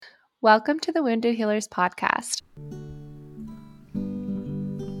Welcome to the Wounded Healers podcast.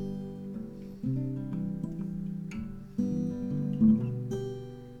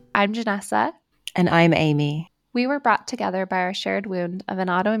 I'm Janessa. And I'm Amy. We were brought together by our shared wound of an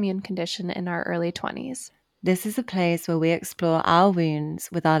autoimmune condition in our early 20s. This is a place where we explore our wounds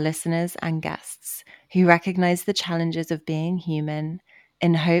with our listeners and guests who recognize the challenges of being human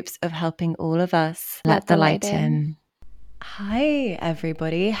in hopes of helping all of us let the light in. Hi,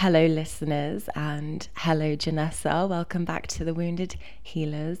 everybody. Hello, listeners, and hello, Janessa. Welcome back to the Wounded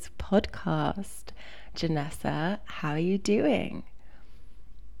Healers podcast. Janessa, how are you doing?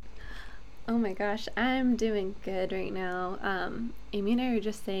 Oh my gosh, I'm doing good right now. Amy and I were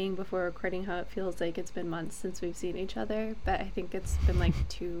just saying before recording how it feels like it's been months since we've seen each other, but I think it's been like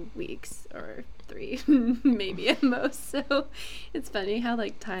 2 weeks or 3, maybe at most. So it's funny how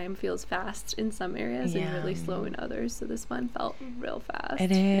like time feels fast in some areas and really slow in others. So this one felt real fast.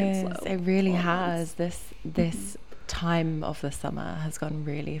 It is. And slow it really has. This time of the summer has gone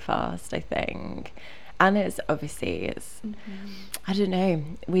really fast, I think. And it's I don't know,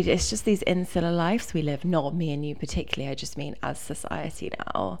 it's just these insular lives we live, not me and you particularly, I just mean as society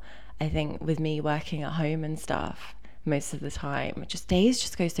now. I think with me working at home and stuff most of the time, days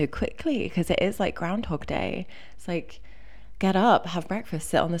just go so quickly because it is like Groundhog Day. It's like, get up, have breakfast,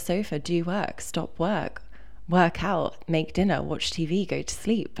 sit on the sofa, do work, stop work out, make dinner, watch TV, go to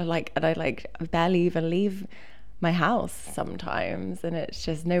sleep. And I barely even leave my house sometimes, and it's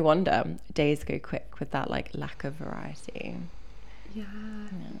just no wonder days go quick with that like lack of variety.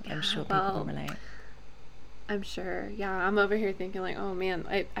 I'm sure people can relate. I'm sure. Yeah, I'm over here thinking like, oh man,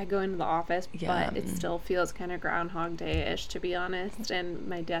 I go into the office, but it still feels kind of Groundhog Day-ish, to be honest, and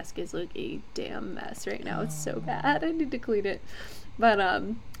my desk is like a damn mess right now. It's so bad. I need to clean it, but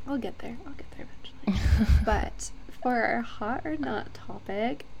I'll get there eventually. But for our hot or not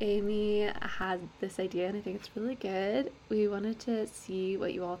topic, Amy had this idea, and I think it's really good. We wanted to see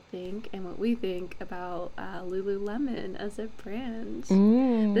what you all think and what we think about Lululemon as a brand.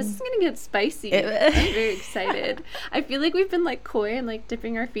 This is going to get spicy. I'm very excited. I feel like we've been like coy and like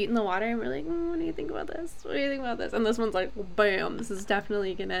dipping our feet in the water, and we're like, what do you think about this? What do you think about this? And this one's like, bam, this is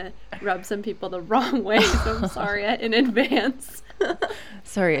definitely going to rub some people the wrong way, so I'm sorry in advance.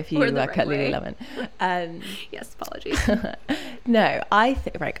 Sorry if you work at Lululemon. Yes, apologies. No, I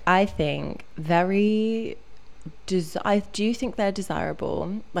think I do think they're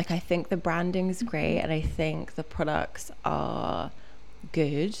desirable. Like, I think the branding's great, and I think the products are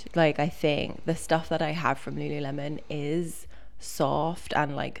good. Like, I think the stuff that I have from Lululemon is soft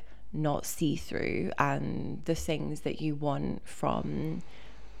and like not see-through, and the things that you want from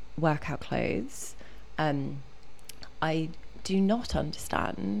workout clothes. I do not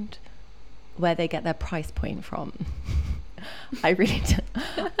understand where they get their price point from. I really do.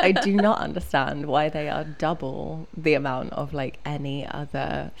 I do not understand why they are double the amount of like any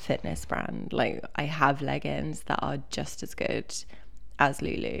other fitness brand. Like, I have leggings that are just as good as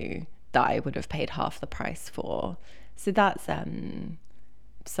Lulu that I would have paid half the price for. So that's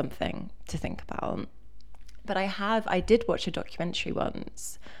something to think about. But I did watch a documentary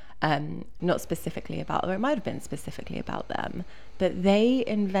once, not specifically about, or it might have been specifically about them, but they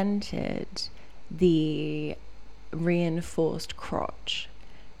invented the reinforced crotch.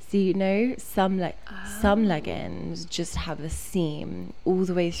 So, you know, some leggings just have a seam all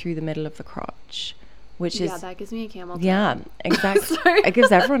the way through the middle of the crotch, which is, that gives me a camel toe. Yeah, exactly. It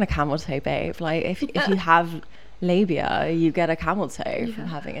gives everyone a camel toe, babe. Like, if you have labia, you get a camel toe from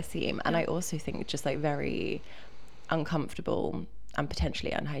having a seam. And I also think just like very uncomfortable and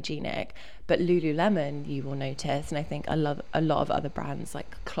potentially unhygienic. But Lululemon, you will notice, and I think a lot of other brands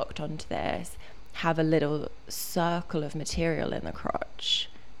like clocked onto this, have a little circle of material in the crotch,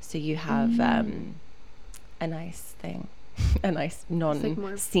 so you have a nice thing, a nice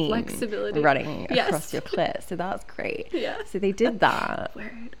non-seam running across your clit. So that's great. So they did that.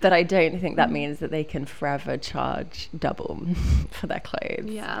 But I don't think that means that they can forever charge double for their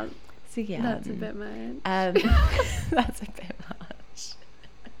clothes. So that's a bit much. That's a bit much.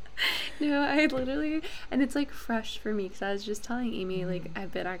 No, I literally, and it's like fresh for me because I was just telling Amy, like,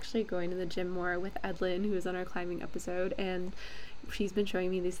 I've been actually going to the gym more with Edlin, who was on our climbing episode, and she's been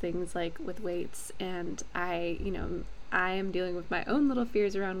showing me these things like with weights, and I am dealing with my own little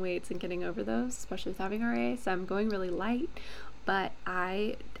fears around weights and getting over those, especially with having RA, so I'm going really light. But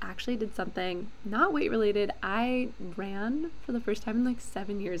I actually did something not weight related. I ran for the first time in like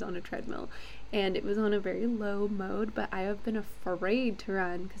 7 years on a treadmill, and it was on a very low mode, but I have been afraid to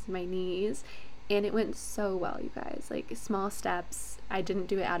run because of my knees, and it went so well, you guys. Like, small steps. I didn't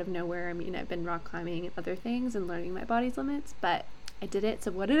do it out of nowhere. I mean, I've been rock climbing and other things and learning my body's limits, but I did it.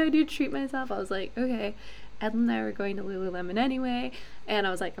 So what did I do to treat myself? I was like, okay, Ed and I were going to Lululemon anyway, and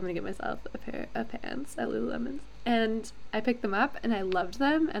I was like, I'm gonna get myself a pair of pants at Lululemon's. And I picked them up and I loved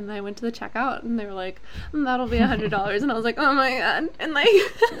them, and then I went to the checkout and they were like, that'll be $100. And I was like, oh my god. And like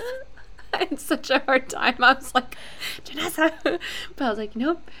I had such a hard time. I was like, Janessa. But I was like,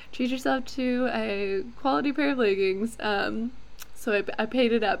 nope, treat yourself to a quality pair of leggings. So I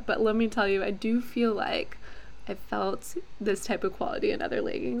paid it up, but let me tell you, I do feel like I felt this type of quality in other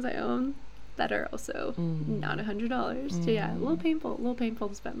leggings I own that are also not $100. So yeah, a little painful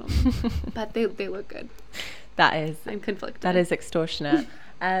to spend on them. But they look good. I'm conflicted. That is extortionate.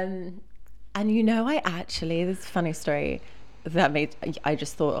 And you know, this is a funny story that I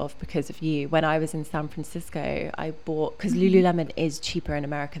just thought of because of you. When I was in San Francisco, I bought, because Lululemon is cheaper in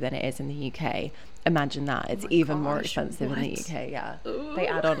America than it is in the UK. Imagine that. It's even more expensive in the UK. Yeah. Ooh. They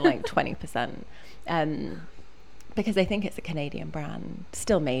add on like 20%. Because I think it's a Canadian brand,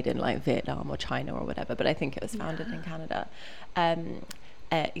 still made in like Vietnam or China or whatever, but I think it was founded in Canada.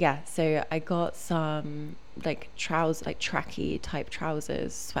 So I got some like trousers, like tracky type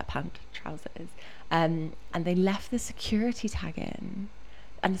trousers, sweatpant trousers, and they left the security tag in.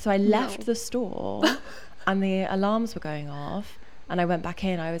 And so I left the store and the alarms were going off. And I went back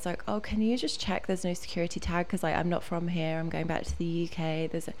in. I was like, oh, can you just check there's no security tag? Because I'm not from here. I'm going back to the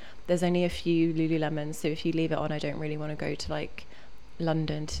UK. There's only a few Lululemons. So if you leave it on, I don't really want to go to like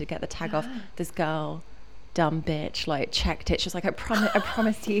London to get the tag off. This girl, dumb bitch, like checked it. She was like, I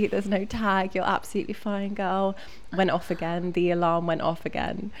promise you there's no tag. You're absolutely fine, girl. Went off again. The alarm went off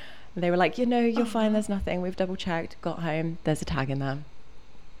again. And they were like, you're fine. There's nothing. We've double checked. Got home. There's a tag in there.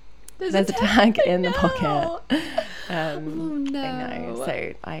 There's a tag in the pocket. Oh no! I know.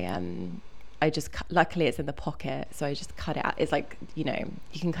 So I just luckily it's in the pocket, so I just cut it out. It's like, you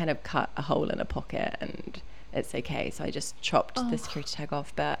can kind of cut a hole in a pocket and it's okay. So I just chopped the security tag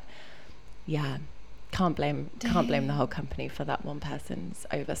off. But yeah, can't blame the whole company for that one person's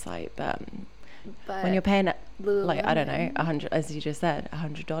oversight. But when you're paying like, I don't know, $100, as you just said,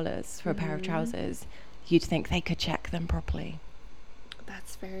 $100 for a pair of trousers, you'd think they could check them properly.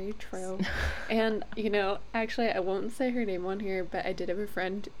 That's very true. And, actually, I won't say her name on here, but I did have a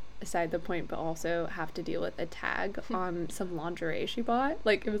friend, aside the point, but also have to deal with a tag on some lingerie she bought.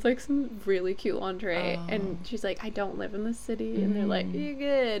 Like, it was like some really cute lingerie. And she's like, I don't live in the city. And they're like, you're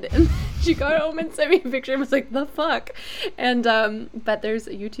good. And she got home and sent me a picture and was like, the fuck? And, but there's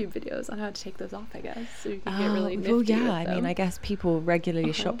YouTube videos on how to take those off, I guess. So you can get really nifty with them. I mean, I guess people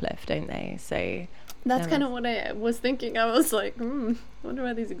regularly shoplift, don't they? So... That's kind of what I was thinking. I was like, wonder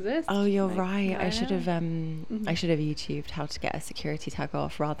why these exist. Oh, you're right. I should have YouTubed how to get a security tag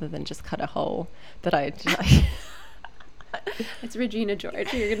off rather than just cut a hole. But it's Regina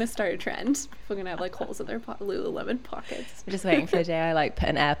George. You're gonna start a trend. People are gonna have like holes in their Lululemon pockets. I'm just waiting for the day I like put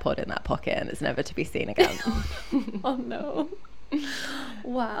an AirPod in that pocket and it's never to be seen again. Oh no.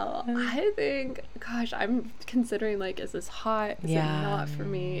 Wow. I think, gosh, I'm considering like, is this hot? Is it not for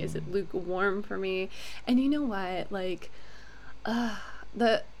me? Is it lukewarm for me? And you know what? Like,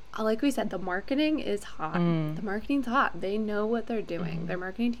 like we said, the marketing is hot. The marketing's hot. They know what they're doing. Their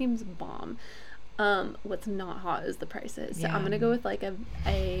marketing team's bomb. What's not hot is the prices. So I'm gonna go with like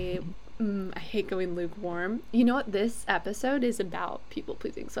I hate going lukewarm. You know what? This episode is about people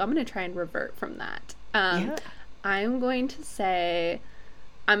pleasing, so I'm gonna try and revert from that. I'm going to say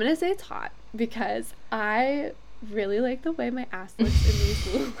it's hot because I really like the way my ass looks in these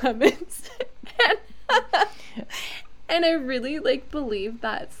Lululemons. And I really like believe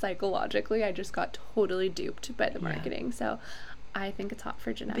that psychologically I just got totally duped by the marketing. So I think it's hot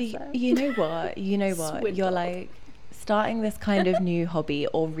for Janessa. But you know what? You're like starting this kind of new hobby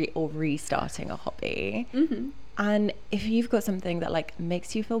or restarting a hobby. And if you've got something that like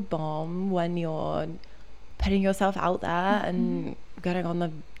makes you feel bomb when you're putting yourself out there and getting on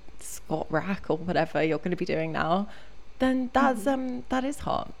the squat rack or whatever you're going to be doing now, then that's that is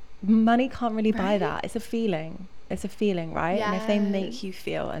hot. Money can't really buy that. It's a feeling, right? And if they make you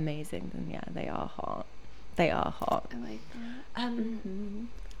feel amazing, then they are hot. I like that.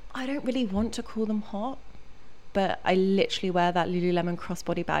 I don't really want to call them hot, but I literally wear that Lululemon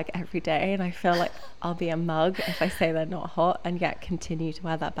crossbody bag every day, and I feel like I'll be a mug if I say they're not hot and yet continue to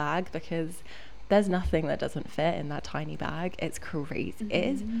wear that bag, because there's nothing that doesn't fit in that tiny bag. It's crazy. It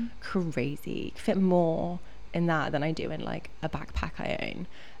is crazy. Fit more in that than I do in like a backpack I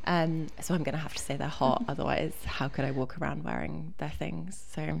own. So I'm gonna have to say they're hot. Otherwise, how could I walk around wearing their things?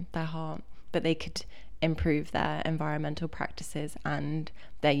 So they're hot, but they could improve their environmental practices and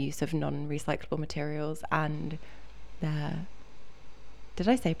their use of non-recyclable materials and their... Did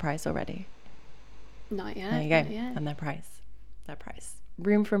I say price already? Not yet. There you go. And their price. their price.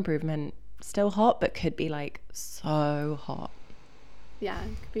 Room for improvement. Still hot, but could be like so hot. Yeah,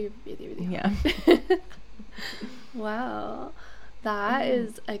 it could be really, really hot. Yeah. Wow. That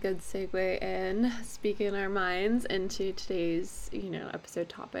is a good segue in, speaking our minds, into today's, episode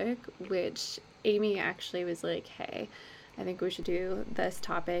topic, which Amy actually was like, hey, I think we should do this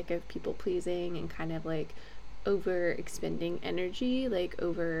topic of people pleasing and kind of like over expending energy, like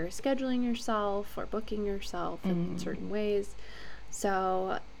over scheduling yourself or booking yourself in certain ways.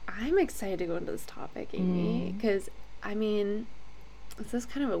 So I'm excited to go into this topic, Amy, because this is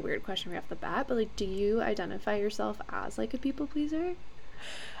kind of a weird question right off the bat, but like, do you identify yourself as like a people pleaser?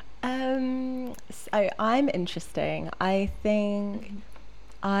 So I'm interesting. I think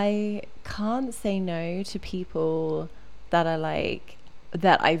I can't say no to people that are like,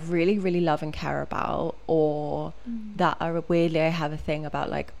 that I really, really love and care about, or that are weirdly, I have a thing about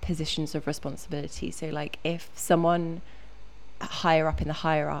like positions of responsibility. So like if someone higher up in the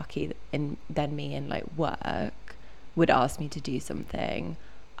hierarchy than me in like work would ask me to do something,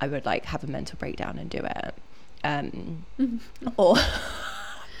 I would like have a mental breakdown and do it. Or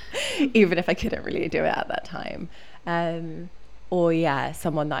even if I couldn't really do it at that time. Or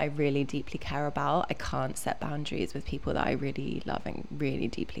someone that I really deeply care about. I can't set boundaries with people that I really love and really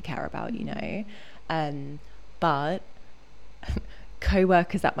deeply care about, But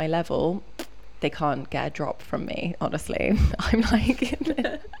co-workers at my level, they can't get a drop from me, honestly. I'm like,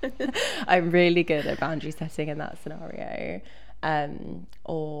 I'm really good at boundary setting in that scenario.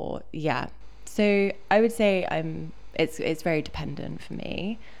 So I would say it's very dependent for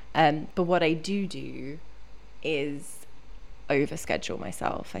me. But what I do is overschedule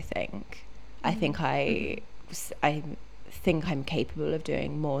myself. I think I think I'm capable of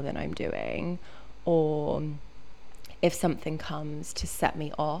doing more than I'm doing, or if something comes to set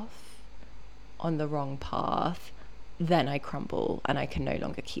me off on the wrong path, then I crumble and I can no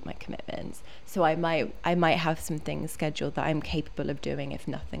longer keep my commitments. So I might have some things scheduled that I'm capable of doing if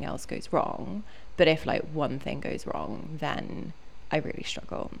nothing else goes wrong, but if like one thing goes wrong, then I really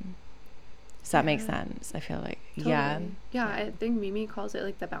struggle. Does that make sense? I feel like totally. I think Mimi calls it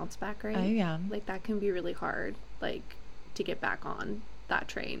like the bounce back rate. Oh yeah, like that can be really hard, like to get back on that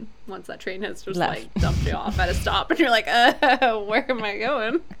train once that train has just like dumped you off at a stop and you're like, where am I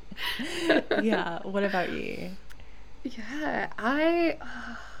going? Yeah. What about you? Yeah, I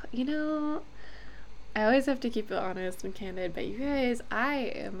always have to keep it honest and candid, but you guys,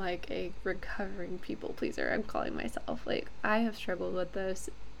 I am like a recovering people pleaser. I'm calling myself. Like, I have struggled with this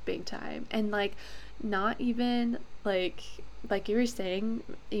big time, and like not even like you were saying,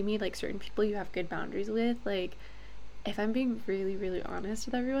 Amy, like certain people you have good boundaries with. Like, if I'm being really, really honest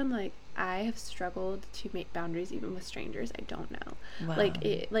with everyone, like I have struggled to make boundaries even with strangers I don't know. Wow. Like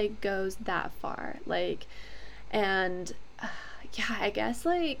it like goes that far. Like, and I guess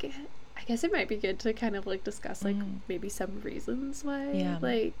it might be good to kind of like discuss like maybe some reasons why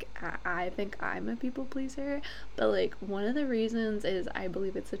like I think I'm a people pleaser. But like one of the reasons is I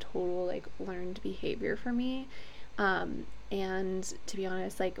believe it's a total like learned behavior for me. And to be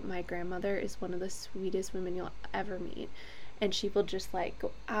honest, like my grandmother is one of the sweetest women you'll ever meet, and she will just like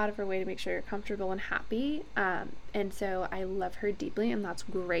go out of her way to make sure you're comfortable and happy. And so I love her deeply, and that's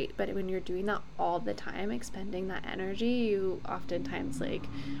great. But when you're doing that all the time, expending that energy, you oftentimes like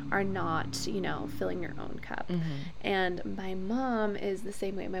are not, filling your own cup. And my mom is the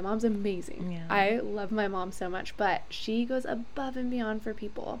same way. My mom's amazing. Yeah. I love my mom so much, but she goes above and beyond for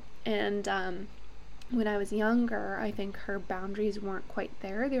people. And when I was younger, I think her boundaries weren't quite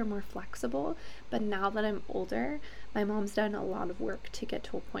there. They were more flexible. But now that I'm older, my mom's done a lot of work to get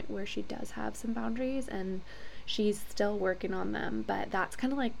to a point where she does have some boundaries, and she's still working on them. But that's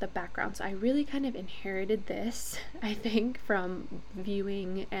kind of like the background. So I really kind of inherited this, I think, from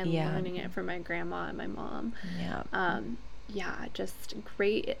viewing and learning it from my grandma and my mom. Just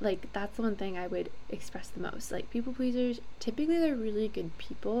great. Like, that's the one thing I would express the most. Like, people pleasers, typically they're really good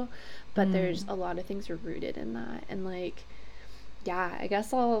people, but there's a lot of things are rooted in that. And like, I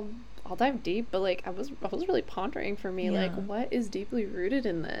guess I'll dive deep, but like I was really pondering for me, like, what is deeply rooted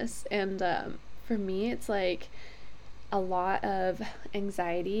in this? And for me, it's like a lot of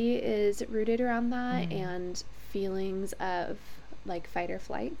anxiety is rooted around that, and feelings of like fight or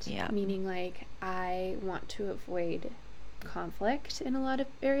flight, meaning like I want to avoid conflict in a lot of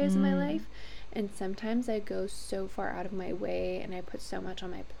areas of my life, and sometimes I go so far out of my way and I put so much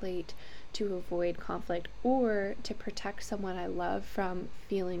on my plate to avoid conflict or to protect someone I love from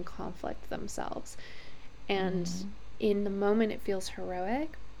feeling conflict themselves. And in the moment it feels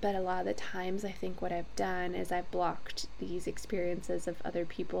heroic, But a lot of the times, I think what I've done is I've blocked these experiences of other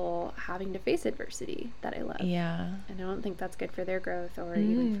people having to face adversity that I love. Yeah. And I don't think that's good for their growth or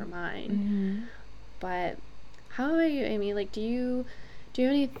even for mine. But how about you, Amy? Like, do you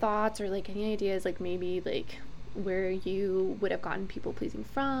have any thoughts or like any ideas, like maybe like where you would have gotten people pleasing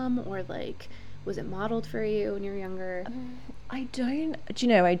from, or like was it modeled for you when you were younger? I don't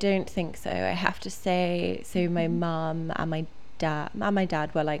think so. I have to say, so my mum and my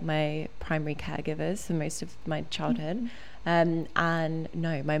dad were like my primary caregivers for most of my childhood. And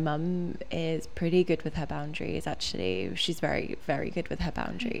no, my mum is pretty good with her boundaries, actually. She's very, very good with her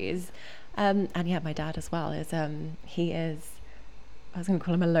boundaries. And yeah, my dad as well is, he is, I was going to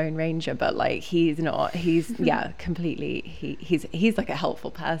call him a lone ranger, but like he's not. He's completely. He's like a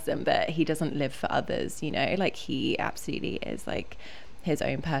helpful person, but he doesn't live for others. You know, like he absolutely is like his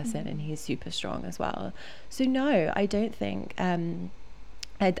own person, and he's super strong as well. So no, I don't think.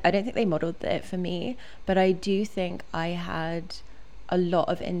 I don't think they modeled it for me, but I do think I had a lot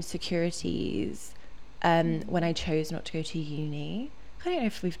of insecurities when I chose not to go to uni. I don't know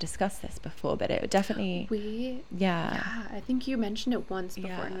if we've discussed this before, but it definitely... Yeah, I think you mentioned it once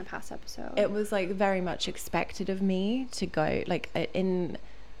before in a past episode. It was like very much expected of me to go like in...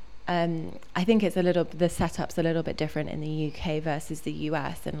 I think the setup's a little bit different in the UK versus the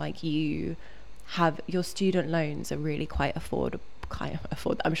US, and like you have your student loans are really quite affordable.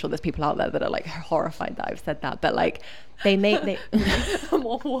 I'm sure there's people out there that are like horrified that I've said that, but like I'm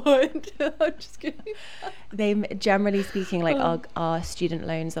on wood. I'm just kidding. They, generally speaking, like our student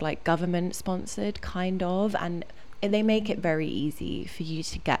loans are like government sponsored kind of, and they make it very easy for you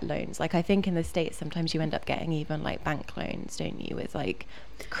to get loans. Like I think in the States sometimes you end up getting even like bank loans, don't you, with like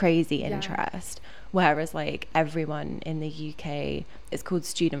crazy interest, whereas like everyone in the UK, it's called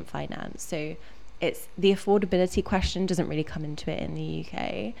student finance, so it's the affordability question doesn't really come into it in the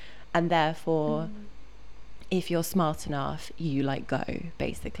UK, and therefore if you're smart enough, you like go,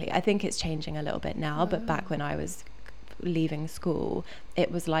 basically. I think it's changing a little bit now, but back when I was leaving school, it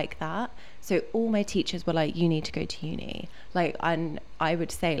was like that. So all my teachers were like, you need to go to uni. Like, and I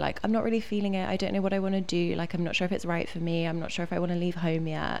would say like, I'm not really feeling it. I don't know what I want to do. Like, I'm not sure if it's right for me. I'm not sure if I want to leave home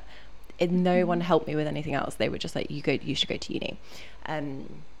yet. No one helped me with anything else. They were just like, you should go to uni.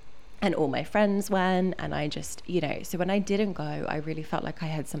 And all my friends went, and I just, so when I didn't go, I really felt like I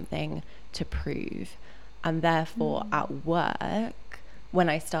had something to prove. And therefore at work, when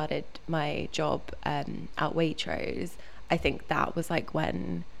I started my job at Waitrose, I think that was like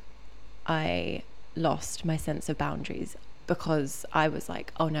when I lost my sense of boundaries, because I was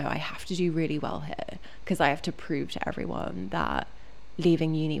like, oh no, I have to do really well here, because I have to prove to everyone that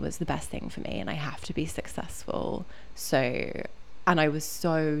leaving uni was the best thing for me and I have to be successful. So... And I was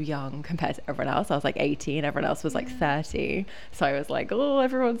so young compared to everyone else. I was like 18, everyone else was like 30. So I was like, oh,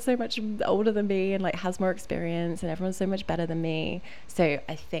 everyone's so much older than me and like has more experience, and everyone's so much better than me. So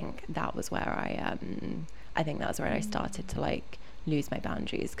I think that was where I started to like lose my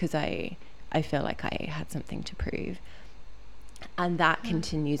boundaries, because I feel like I had something to prove. And that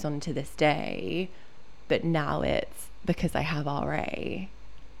continues on to this day. But now it's because I have RA,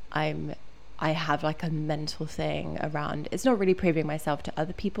 I have like a mental thing around, it's not really proving myself to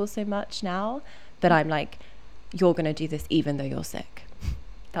other people so much now, but I'm like, you're going to do this even though you're sick.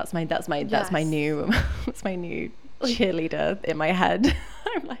 That's my new cheerleader in my head.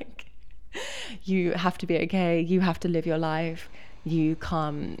 I'm like, you have to be okay. You have to live your life. You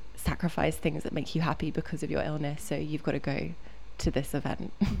can't sacrifice things that make you happy because of your illness. So you've got to go to this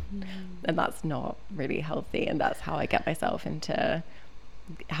event. And that's not really healthy. And that's how I get myself into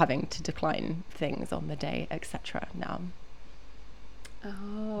having to decline things on the day, etc. now.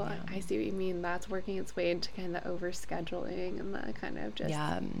 I see what you mean. That's working its way into kind of overscheduling and the kind of just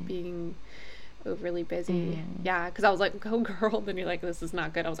being overly busy. Because I was like, oh girl, then you're like, this is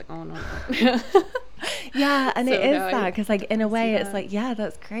not good. I was like, oh no. And so it is that, because like in a way it's like, yeah,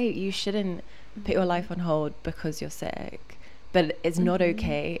 that's great, you shouldn't put your life on hold because you're sick, but it's not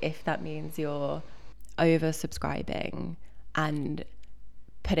okay if that means you're oversubscribing and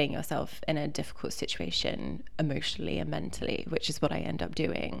putting yourself in a difficult situation emotionally and mentally, which is what I end up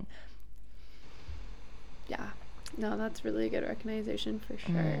doing. No, that's really good recognition for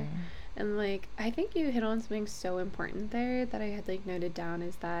sure. And like, I think you hit on something so important there that I had like noted down,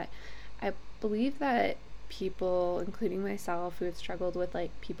 is that I believe that people, including myself, who have struggled with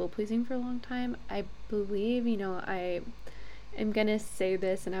like people pleasing for a long time, I believe, I am gonna say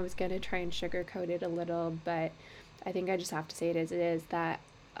this and I was gonna try and sugarcoat it a little, but I think I just have to say it as it is, that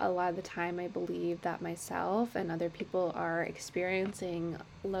a lot of the time I believe that myself and other people are experiencing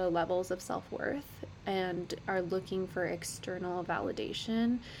low levels of self-worth and are looking for external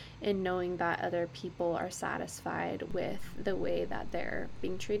validation in knowing that other people are satisfied with the way that they're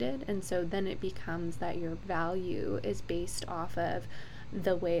being treated. And so then it becomes that your value is based off of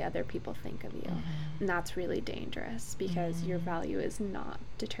the way other people think of you. And that's really dangerous, because your value is not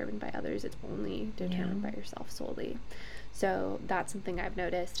determined by others. It's only determined by yourself solely. So that's something I've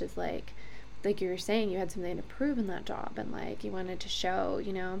noticed is like you were saying, you had something to prove in that job, and like you wanted to show,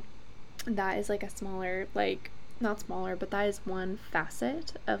 you know, that is like a smaller, like not smaller, but that is one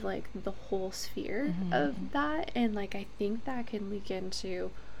facet of like the whole sphere of that. And like I think that can leak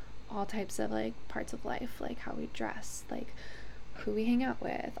into all types of like parts of life, like how we dress, like who we hang out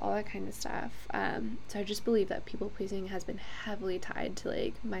with, all that kind of stuff. So I just believe that people pleasing has been heavily tied to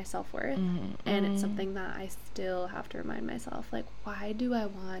like my self-worth. And it's something that I still have to remind myself, like, why do I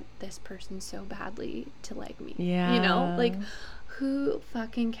want this person so badly to like me? You know, like, who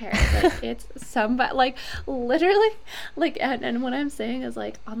fucking cares? Like, it's somebody, like, literally, like, and what I'm saying is,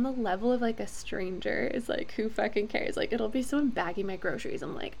 like, on the level of, like, a stranger, is, like, who fucking cares? Like, it'll be someone bagging my groceries.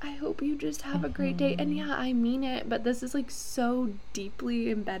 I'm like, I hope you just have a great day. And yeah, I mean it, but this is, like, so deeply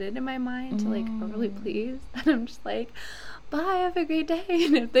embedded in my mind to, like, overly please. And I'm just like, bye, have a great day.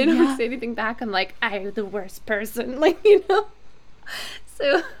 And if they don't say anything back, I'm like, I'm the worst person. Like, you know?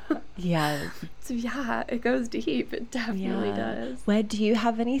 So yeah, it goes deep. It definitely does. Where do you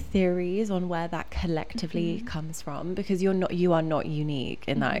have any theories on where that collectively comes from? Because you are not unique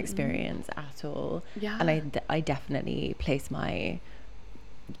in that experience at all. And I definitely place my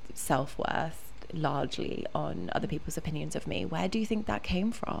self-worth largely on other people's opinions of me. Where do you think that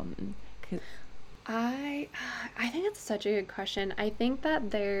came from? I think it's such a good question. I think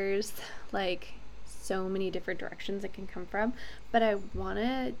that there's like so many different directions it can come from, but I want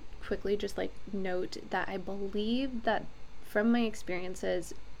to quickly just like note that I believe that from my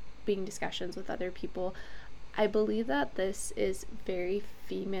experiences being discussions with other people, I believe that this is very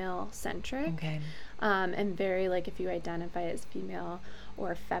female centric. And very like, if you identify as female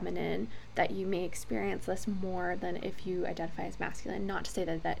or feminine, that you may experience this more than if you identify as masculine. Not to say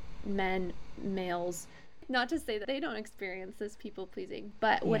that males, not to say that they don't experience this people pleasing,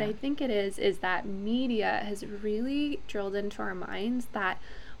 but what I think it is that media has really drilled into our minds that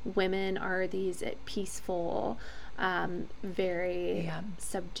women are these peaceful, very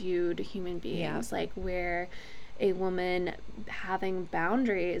subdued human beings, like where a woman having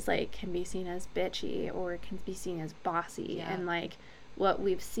boundaries like can be seen as bitchy or can be seen as bossy. And like what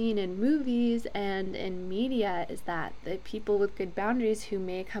we've seen in movies and in media is that the people with good boundaries who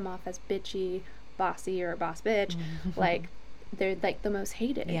may come off as bitchy, bossy, or a boss bitch, like they're like the most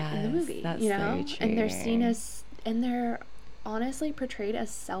hated in the movie, you know, and they're seen as, and they're honestly portrayed as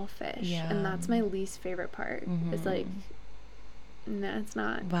selfish, and that's my least favorite part. It's like, no, it's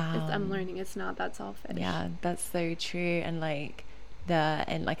not. I'm learning it's not that selfish. Yeah, that's so true. And like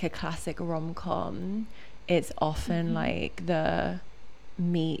in like a classic rom-com, it's often like the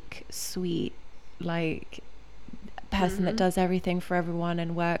meek, sweet, like person that does everything for everyone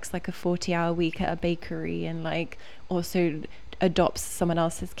and works like a 40-hour week at a bakery and like also adopts someone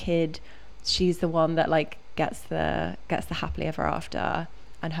else's kid. She's the one that like gets the happily ever after,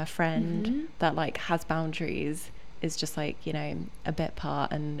 and her friend that like has boundaries is just like, you know, a bit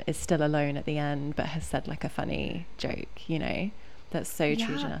part and is still alone at the end, but has said like a funny joke, you know. That's so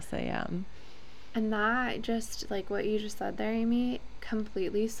true, Janessa. And that just like what you just said there, Amy,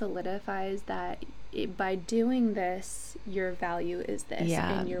 completely solidifies that by doing this, your value is this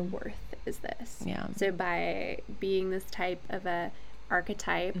and your worth is this. So by being this type of a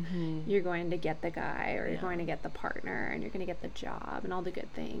archetype, you're going to get the guy, or you're going to get the partner, and you're going to get the job and all the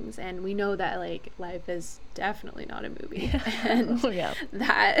good things. And we know that like life is definitely not a movie, and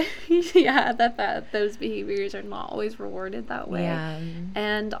that those behaviors are not always rewarded that way.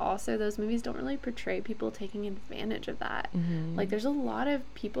 And also those movies don't really portray people taking advantage of that. Like there's a lot of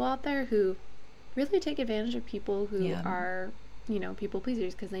people out there who really take advantage of people who are, you know, people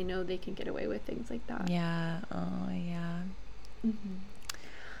pleasers, because they know they can get away with things like that.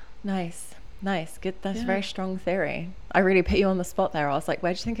 Nice, good. That's a very strong theory. I really put you on the spot there. I was like,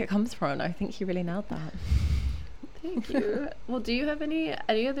 where do you think it comes from? I think you really nailed that. Thank you. Well, do you have any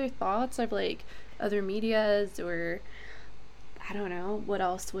other thoughts of like other medias, or I don't know what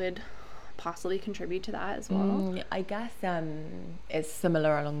else would possibly contribute to that as well? I guess it's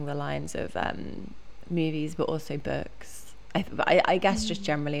similar along the lines of movies, but also books. I guess just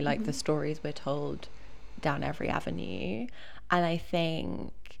generally like the stories we're told down every avenue. And I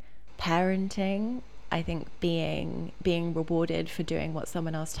think parenting, I think being rewarded for doing what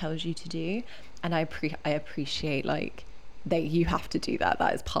someone else tells you to do. And I appreciate like you have to do that.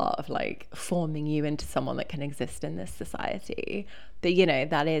 That is part of like forming you into someone that can exist in this society. But you know,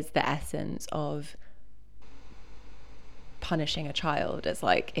 that is the essence of punishing a child. It's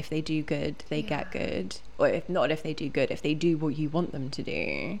like, if they do good, they get good, or if not, if they do good, if they do what you want them to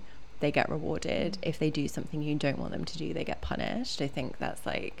do, they get rewarded. If they do something you don't want them to do, they get punished. I think that's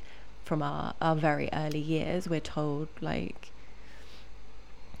like, from our very early years, we're told like,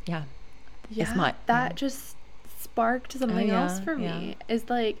 that just sparked something else for me. Is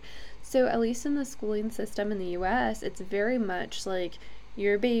like, so at least in the schooling system in the US, it's very much like,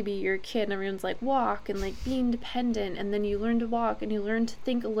 you're a baby, you're a kid, and everyone's like, walk, and like, be independent, and then you learn to walk, and you learn to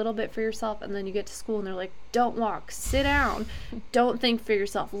think a little bit for yourself, and then you get to school and they're like, don't walk, sit down, don't think for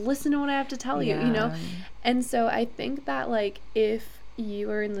yourself, listen to what I have to tell you, you know? And so I think that like, if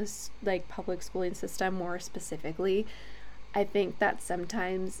you are in this like public schooling system more specifically, I think that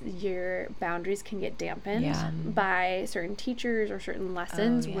sometimes your boundaries can get dampened by certain teachers or certain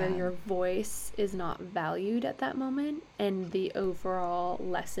lessons where your voice is not valued at that moment, and the overall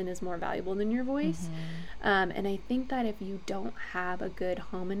lesson is more valuable than your voice. And I think that if you don't have a good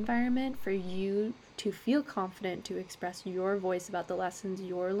home environment for you to feel confident to express your voice about the lessons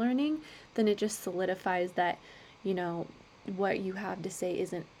you're learning, then it just solidifies that, you know, what you have to say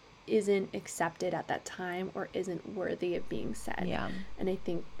isn't accepted at that time, or isn't worthy of being said. And I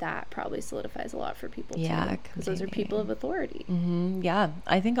think that probably solidifies a lot for people too, because those are people of authority.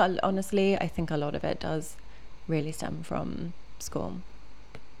 I think honestly, I think a lot of it does really stem from school.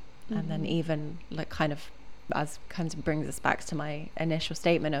 And then even like kind of brings us back to my initial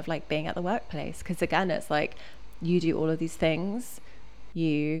statement of like being at the workplace, because again, it's like, you do all of these things,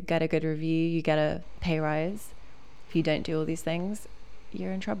 you get a good review, you get a pay rise. If you don't do all these things,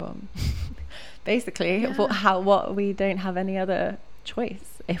 you're in trouble. Basically, we don't have any other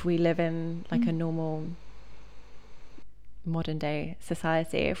choice if we live in like a normal modern day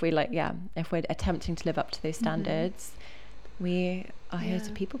society. If we if we're attempting to live up to those standards, we are here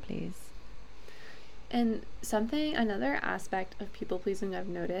to people please. And another aspect of people pleasing I've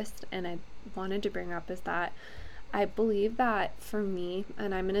noticed, and I wanted to bring up, is that I believe that for me,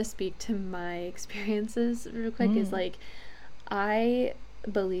 and I'm going to speak to my experiences real quick, is like, I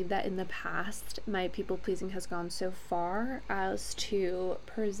believe that in the past, my people pleasing has gone so far as to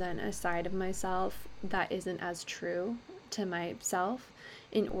present a side of myself that isn't as true to myself,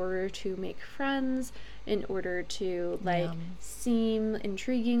 in order to make friends, in order to seem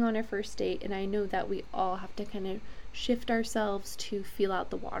intriguing on a first date. And I know that we all have to kind of shift ourselves to feel out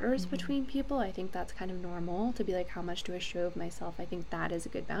the waters between people. I think that's kind of normal to be like, how much do I show of myself? I think that is a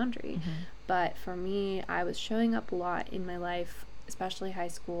good boundary. But for me, I was showing up a lot in my life, especially high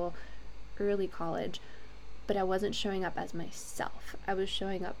school, early college, but I wasn't showing up as myself. I was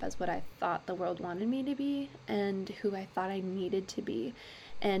showing up as what I thought the world wanted me to be and who I thought I needed to be.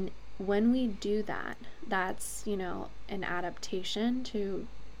 And when we do that, that's, you know, an adaptation to,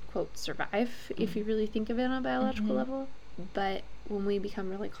 quote, survive, if you really think of it on a biological level. But when we become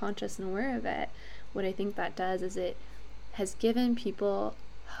really conscious and aware of it, what I think that does is it has given people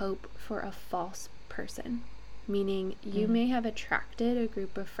hope for a false person. Meaning you may have attracted a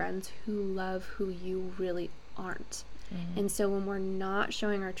group of friends who love who you really aren't. And so when we're not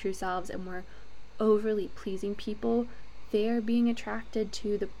showing our true selves and we're overly pleasing people, they're being attracted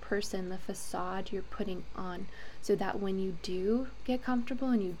to the person, the facade you're putting on, so that when you do get comfortable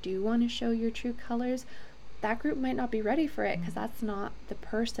and you do want to show your true colors, that group might not be ready for it, because that's not the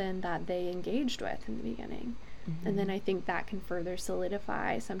person that they engaged with in the beginning. And then I think that can further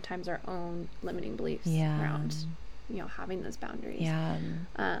solidify sometimes our own limiting beliefs around, you know, having those boundaries.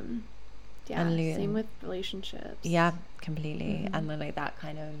 Same with relationships. Completely. And then like that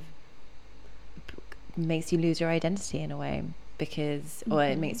kind of makes you lose your identity in a way, because or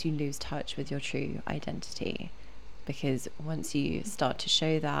it makes you lose touch with your true identity, because once you start to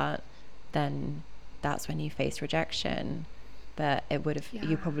show that, then that's when you face rejection. But it would have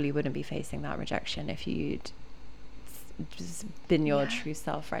you probably wouldn't be facing that rejection if you'd just been your true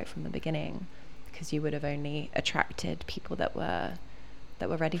self right from the beginning, because you would have only attracted people that were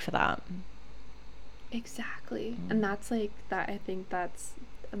ready for that. Exactly. And that's like that. I think that's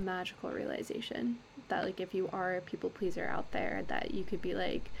a magical realization, that like if you are a people pleaser out there, that you could be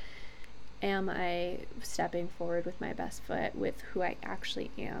like, am I stepping forward with my best foot with who I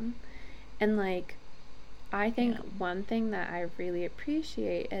actually am? And like, I think one thing that I really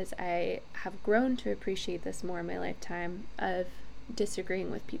appreciate is I have grown to appreciate this more in my lifetime, of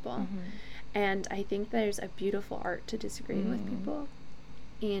disagreeing with people. And I think there's a beautiful art to disagreeing with people.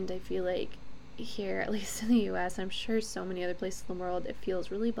 And I feel like here, at least in the US, I'm sure so many other places in the world, it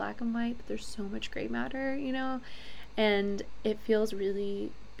feels really black and white, but there's so much gray matter, you know? And it feels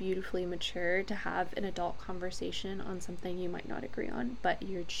really beautifully mature to have an adult conversation on something you might not agree on, but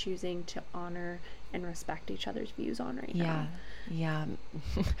you're choosing to honor and respect each other's views on right now. Yeah.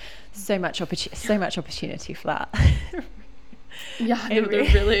 So much opportunity for that. Yeah, there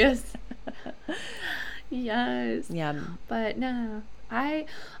really is. Yes. Yeah. But no, I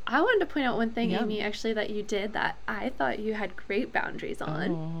wanted to point out one thing, Yeah. Amy, actually, that you did that I thought you had great boundaries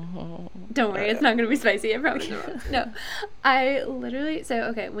on. Don't worry, it's not going to be spicy, I promise. No, I literally, so,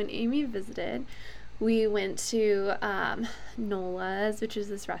 okay, when Amy visited, we went to Nola's, which is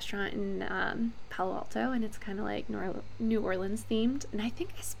this restaurant in Palo Alto, and it's kind of like New Orleans themed. And I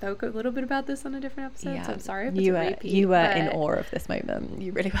think I spoke a little bit about this on a different episode, so I'm sorry if it's a repeat. You were in awe of this moment.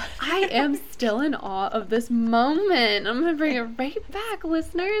 You really were. I am still in awe of this moment. I'm gonna bring it right back,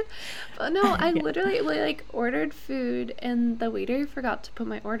 listeners. But no, I literally like ordered food, and the waiter forgot to put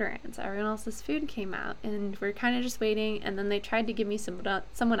my order in, so everyone else's food came out, and we're kind of just waiting. And then they tried to give me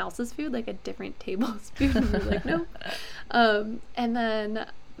someone else's food, like a different table's food, and we're like, no. And then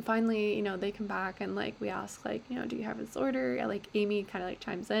finally, you know, they come back and like we ask, like, you know, do you have this order? And, like, Amy kind of like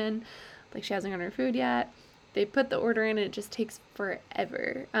chimes in, like she hasn't gotten her food yet. They put the order in and it just takes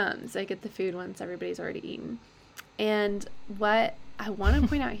forever. So I get the food once everybody's already eaten. And what I want to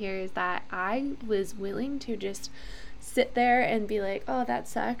point out here is that I was willing to just sit there and be like, oh, that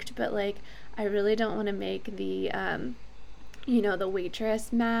sucked, but like I really don't want to make the you know, the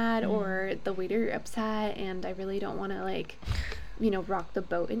waitress mad or the waiter upset, and I really don't want to, like, you know, rock the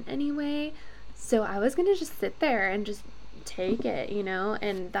boat in any way. So I was gonna just sit there and just take it, you know,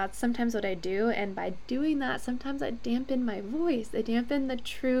 and that's sometimes what I do. And by doing that, sometimes I dampen my voice. I dampen the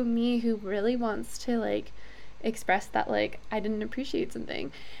true me who really wants to, like, express that, like, I didn't appreciate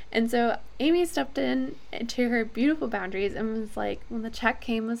something. And so Amy stepped in to her beautiful boundaries and was like, when the check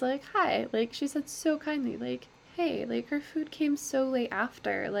came, was like, hi, like, she said so kindly, like, hey, like, her food came so late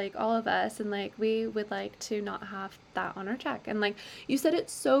after, like, all of us, and like we would like to not have that on our check. And like you said it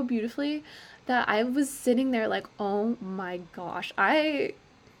so beautifully that I was sitting there like, oh my gosh, I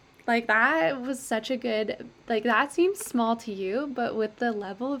like, that was such a good, like, that seems small to you, but with the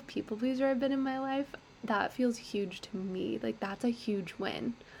level of people pleaser I've been in my life, that feels huge to me. Like, that's a huge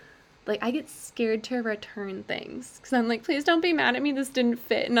win. Like, I get scared to return things because I'm like, please don't be mad at me, this didn't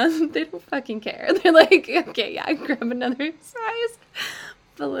fit. And they don't fucking care. They're like, okay, yeah, grab another size.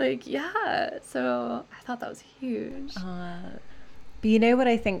 But like, yeah, so I thought that was huge. But you know what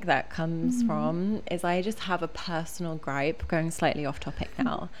I think that comes from is I just have a personal gripe, going slightly off topic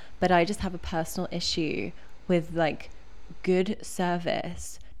now, but I just have a personal issue with, like, good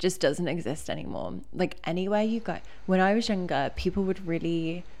service just doesn't exist anymore. Like, anywhere you go, when I was younger, people would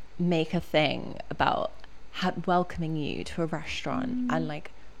really make a thing about welcoming you to a restaurant and like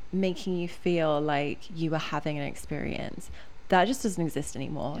making you feel like you were having an experience. That just doesn't exist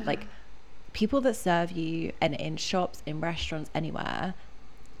anymore. Yeah. Like, people that serve you and in shops, in restaurants, anywhere,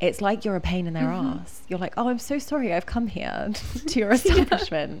 it's like you're a pain in their ass. You're like, oh, I'm so sorry, I've come here to your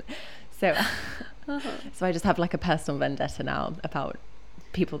establishment. So I just have like a personal vendetta now about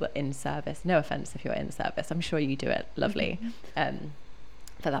people that in service. No offense if you're in service, I'm sure you do it lovely.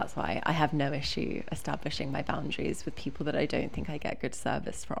 But that's why I have no issue establishing my boundaries with people that I don't think I get good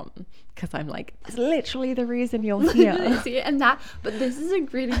service from, because I'm like, that's literally the reason you're here. See, and that, but this is a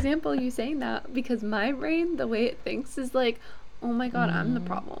great example, you saying that, because my brain, the way it thinks is like, oh my god, I'm the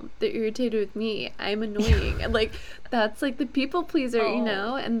problem. They're irritated with me. I'm annoying. And like, that's like the people pleaser, you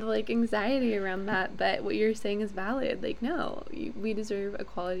know, and the like anxiety around that. But what you're saying is valid. Like, no, we deserve a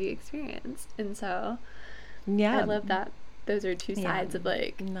quality experience. And so, yeah, I love that. Those are two sides of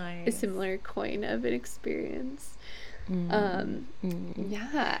like a similar coin of an experience.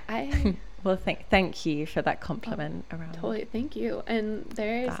 Yeah, I well, thank you for that compliment around. Totally, thank you. And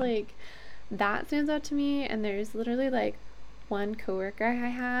there's like, that stands out to me. And there's literally like one coworker I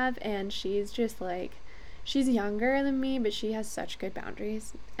have, and she's just like, she's younger than me, but she has such good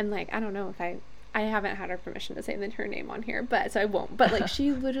boundaries. And like, I don't know if I haven't had her permission to say her name on here, but so I won't. But like,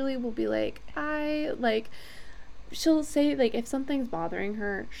 she literally will be like, she'll say, like, if something's bothering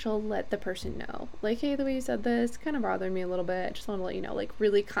her, she'll let the person know. Like, hey, the way you said this kind of bothered me a little bit. Just want to let you know. Like,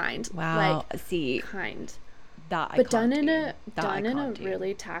 really kind. Wow. Like, see. Kind. That I but can't done do. in a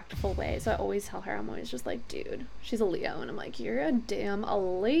really tactful way. So I always tell her, I'm always just like, dude, she's a Leo. And I'm like, you're a damn a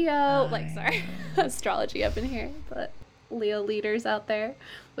Leo. Like, sorry. Astrology up in here. But Leo leaders out there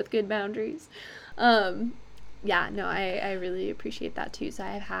with good boundaries. Yeah, no, I really appreciate that too. So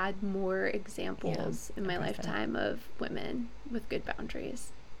I've had more examples in my lifetime of women with good boundaries.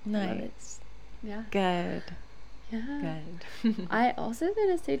 Nice. Yeah. Good. Yeah. Good. I also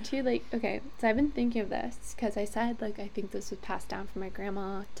gonna say too, like, okay, so I've been thinking of this because I said, like, I think this was passed down from my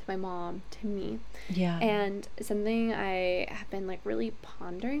grandma to my mom to me. Yeah. And something I have been, like, really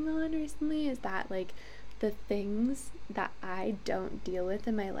pondering on recently is that, like, the things that I don't deal with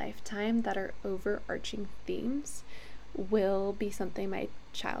in my lifetime that are overarching themes will be something my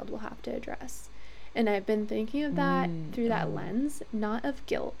child will have to address. And I've been thinking of that through that lens, not of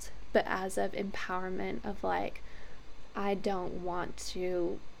guilt, but as of empowerment of, like, I don't want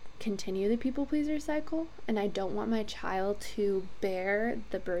to continue the people pleaser cycle, and I don't want my child to bear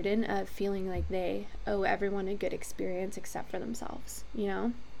the burden of feeling like they owe everyone a good experience except for themselves, you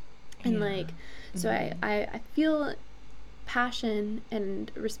know? And like, so I feel passion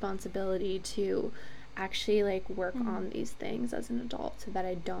and responsibility to actually, like, work on these things as an adult so that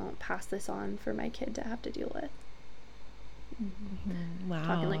I don't pass this on for my kid to have to deal with. Wow.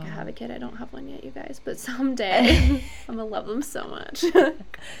 Talking like I have a kid. I don't have one yet, you guys, but someday I'm gonna love them so much.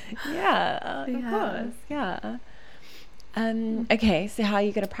 Yeah, of course. Yeah. Okay, so how are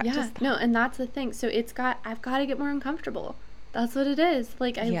you gonna practice that? No, and that's the thing. So I've got to get more uncomfortable. That's what it is.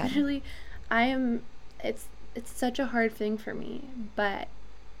 Like, I literally, it's such a hard thing for me, but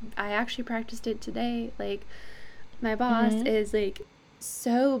I actually practiced it today. Like, my boss is, like,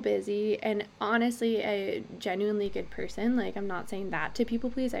 so busy and honestly a genuinely good person. Like, I'm not saying that to people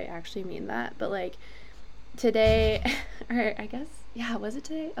please, I actually mean that, but like today or I guess, yeah, was it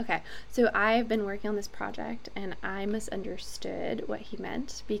today? Okay, so I've been working on this project and I misunderstood what he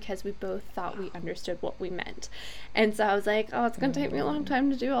meant because we both thought we understood what we meant. And so I was like, oh, it's gonna take me a long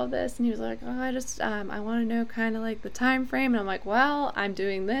time to do all this, and he was like, oh, I just I want to know kind of like the time frame, and I'm like, well, I'm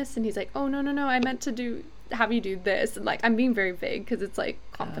doing this, and he's like, oh, no, I meant to have you do this, and like, I'm being very vague because it's like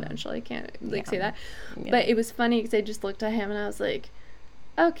confidential. I can't like say that. But it was funny because I just looked at him and I was like,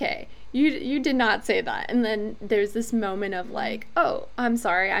 okay, you did not say that. And then there's this moment of like, oh, I'm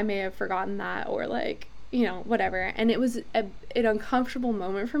sorry, I may have forgotten that, or like, you know, whatever. And it was an uncomfortable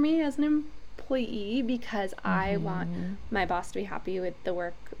moment for me as an employee because I want my boss to be happy with the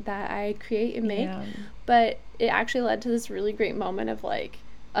work that I create and make. But it actually led to this really great moment of like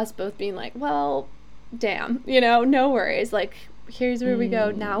us both being like, well, damn, you know, no worries, like, here's where we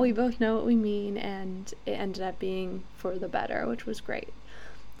go now, we both know what we mean, and it ended up being for the better, which was great.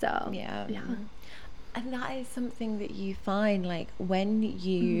 So yeah. And that is something that you find, like, when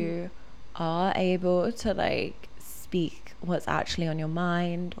you are able to like speak what's actually on your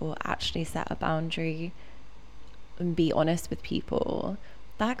mind or actually set a boundary and be honest with people,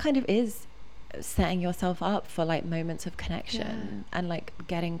 that kind of is setting yourself up for like moments of connection and like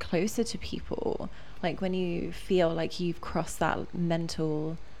getting closer to people. Like, when you feel like you've crossed that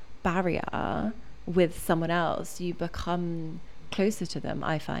mental barrier with someone else, you become closer to them,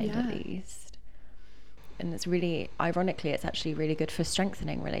 I find, at least. And it's really, ironically, it's actually really good for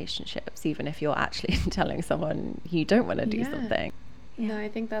strengthening relationships, even if you're actually telling someone you don't want to do something. No, I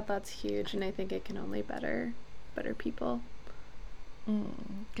think that's huge, and I think it can only better people.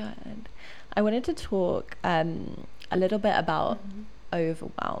 Good. I wanted to talk a little bit about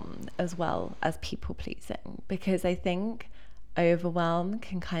overwhelm as well as people pleasing, because I think overwhelm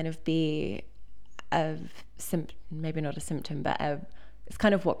can kind of be maybe not a symptom, but it's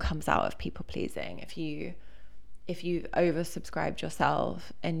kind of what comes out of people pleasing. If you oversubscribed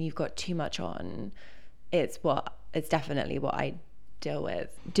yourself and you've got too much on, it's definitely what I deal with.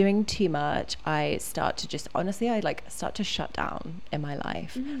 Doing too much, I start to just, honestly, I like start to shut down in my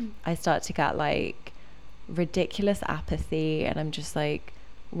life. I start to get like ridiculous apathy, and I'm just like,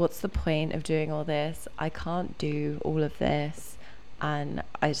 what's the point of doing all this? I can't do all of this. And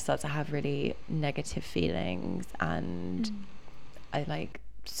I start to have really negative feelings, and I like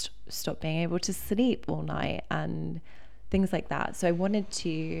stop being able to sleep all night and things like that. So I wanted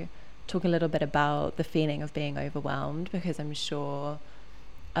to talk a little bit about the feeling of being overwhelmed, because I'm sure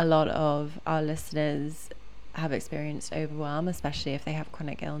a lot of our listeners have experienced overwhelm, especially if they have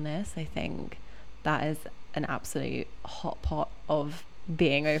chronic illness. I think that is an absolute hot pot of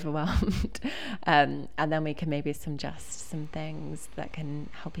being overwhelmed. And then we can maybe suggest some things that can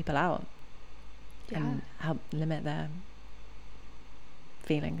help people out and help limit their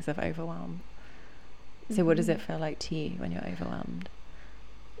feelings of overwhelm. So what does it feel like to you when you're overwhelmed?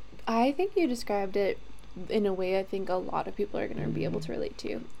 I think you described it in a way I think a lot of people are going to be able to relate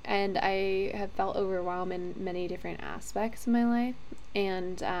to. And I have felt overwhelmed in many different aspects of my life.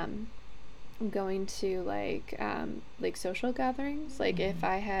 And going to like social gatherings, like if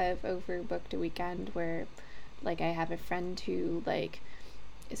I have overbooked a weekend where like I have a friend who like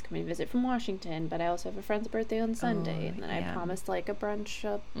is coming to visit from Washington, but I also have a friend's birthday on Sunday, and then I promised like a brunch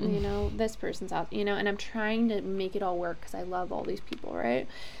up, you know, this person's house, you know, and I'm trying to make it all work because I love all these people, right?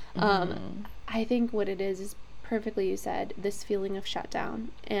 I think what it is perfectly you said, this feeling of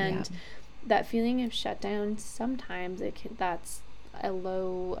shutdown, and that feeling of shutdown, sometimes that's a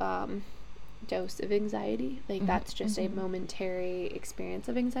low dose of anxiety. Like that's just a momentary experience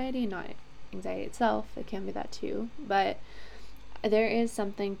of anxiety, not anxiety itself. It can be that too, but there is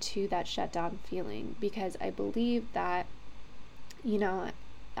something to that shutdown feeling, because I believe that, you know,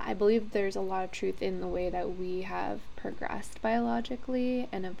 I believe there's a lot of truth in the way that we have progressed biologically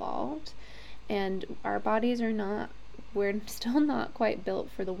and evolved, and our bodies are not, we're still not quite built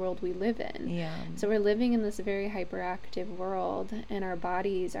for the world we live in. Yeah. So we're living in this very hyperactive world, and our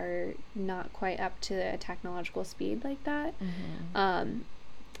bodies are not quite up to a technological speed like that.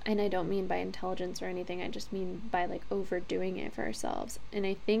 And I don't mean by intelligence or anything, I just mean by like overdoing it for ourselves. And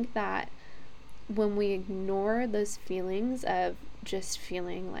I think that when we ignore those feelings of just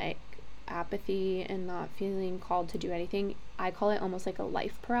feeling like apathy and not feeling called to do anything, I call it almost like a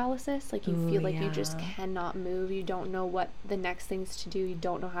life paralysis. Like you feel like you just cannot move, you don't know what the next thing's to do, you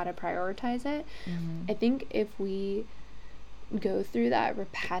don't know how to prioritize it. I think if we go through that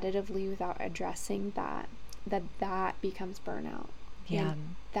repetitively without addressing that becomes burnout. Yeah.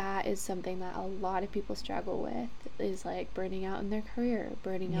 And that is something that a lot of people struggle with, is like burning out in their career,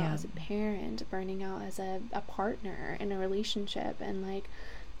 burning out as a parent, burning out as a partner in a relationship,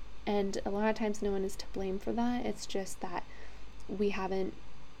 and a lot of times no one is to blame for that. It's just that we haven't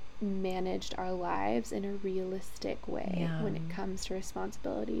managed our lives in a realistic way when it comes to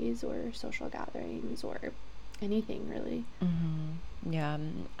responsibilities or social gatherings or anything really. Yeah,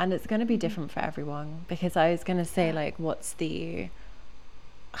 and it's going to be different for everyone, because I was going to say like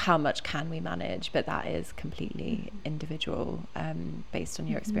how much can we manage, but that is completely individual, based on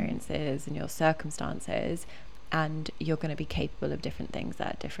your experiences and your circumstances, and you're going to be capable of different things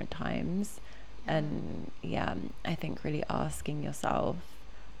at different times. And I think really asking yourself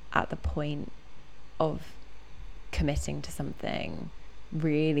at the point of committing to something,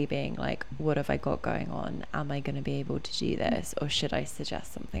 really being like, what have I got going on? Am I going to be able to do this, or should I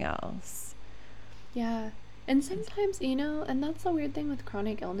suggest something else? And sometimes, you know, and that's the weird thing with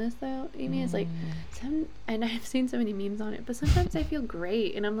chronic illness though, Amy, is like and I've seen so many memes on it, but sometimes I feel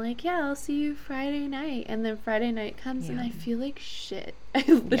great and I'm like, yeah, I'll see you Friday night, and then Friday night comes and I feel like shit. I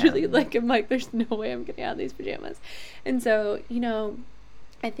literally I'm like, there's no way I'm getting out of these pajamas. And so, you know,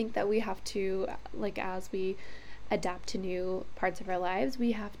 I think that we have to, like, as we adapt to new parts of our lives,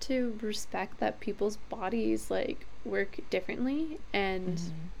 we have to respect that people's bodies like work differently, and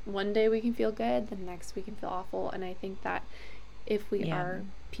one day we can feel good, the next we can feel awful. And I think that if we are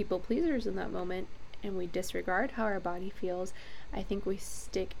people pleasers in that moment and we disregard how our body feels, I think we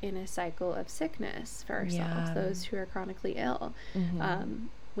stick in a cycle of sickness for ourselves, those who are chronically ill.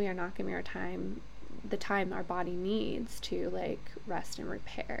 We are not giving the time our body needs to like rest and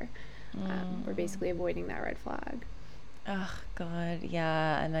repair. We're basically avoiding that red flag. Oh God,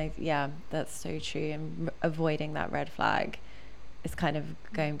 and that's so true. And avoiding that red flag is kind of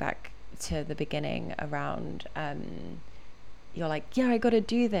going back to the beginning around you're like, I got to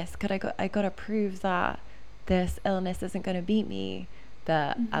do this, I got to prove that this illness isn't going to beat me,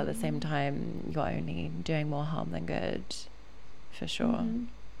 but at the same time you're only doing more harm than good, for sure.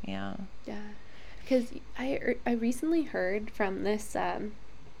 Because I recently heard from this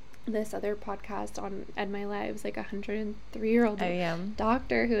other podcast on Ed My Lives, like 103-year-old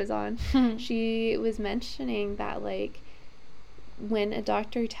doctor who was on. She was mentioning that like when a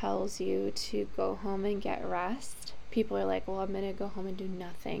doctor tells you to go home and get rest, people are like, well, I'm gonna go home and do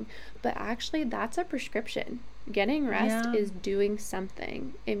nothing, but actually that's a prescription. Getting rest is doing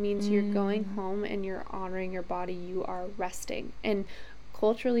something. It means you're going home and you're honoring your body, you are resting. And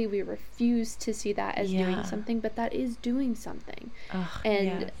culturally we refuse to see that as doing something, but that is doing something.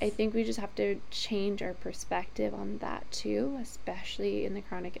 I think we just have to change our perspective on that too, especially in the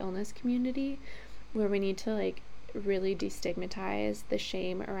chronic illness community, where we need to like really destigmatize the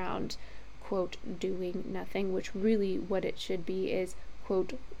shame around quote doing nothing, which really what it should be is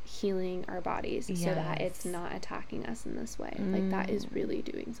quote healing our bodies so that it's not attacking us in this way. Like that is really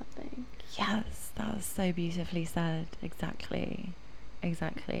doing something. Yes, that was so beautifully said. Exactly.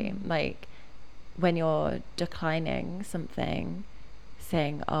 Like when you're declining something,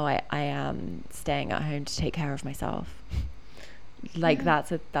 saying, oh, I am staying at home to take care of myself, like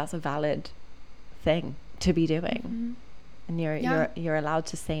that's a valid thing to be doing. And you're allowed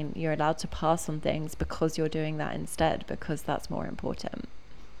to say, you're allowed to pass on things because you're doing that instead, because that's more important.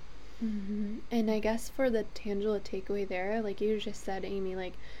 And I guess for the tangible takeaway there, like you just said, Amy,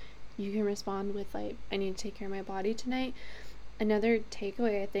 like you can respond with like, I need to take care of my body tonight. Another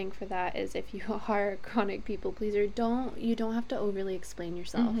takeaway I think for that is if you are a chronic people pleaser, you don't have to overly explain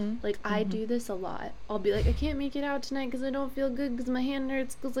yourself. Like I do this a lot. I'll be like, I can't make it out tonight because I don't feel good because my hand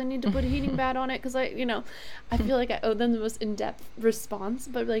hurts because I need to put a heating pad on it because I feel like I owe them the most in-depth response.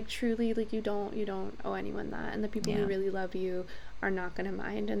 But like truly, like you don't owe anyone that, and the people who really love you are not going to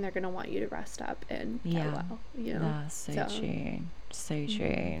mind, and they're going to want you to rest up and get well. That's so true. So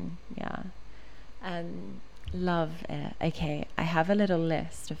true. Yeah. Love it. Okay, I have a little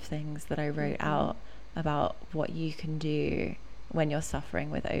list of things that I wrote out about what you can do when you're suffering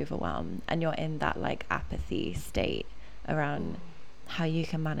with overwhelm and you're in that like apathy state around how you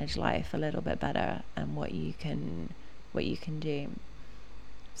can manage life a little bit better and what you can do.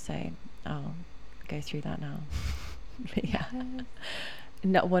 So I'll go through that now. Yeah.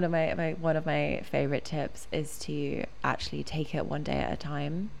 No, one of my favorite tips is to actually take it one day at a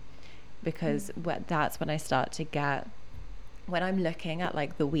time, because that's when I start to get, when I'm looking at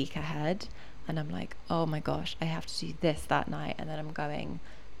like the week ahead and I'm like, oh my gosh, I have to do this that night, and then I'm going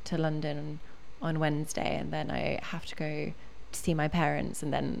to London on Wednesday, and then I have to go to see my parents,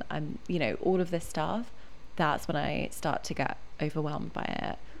 and then I'm, all of this stuff. That's when I start to get overwhelmed by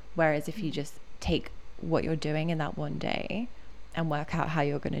it. Whereas if you just take what you're doing in that one day and work out how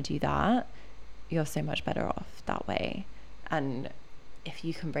you're going to do that, you're so much better off that way. And if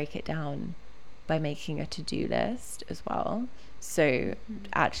you can break it down by making a to-do list as well, so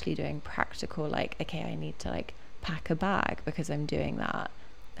actually doing practical, like, okay, I need to like pack a bag because I'm doing that,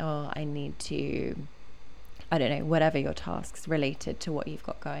 or I need to, I don't know, whatever your tasks related to what you've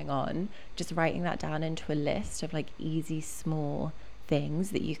got going on, just writing that down into a list of like easy small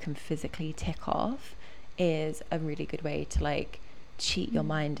things that you can physically tick off is a really good way to like cheat your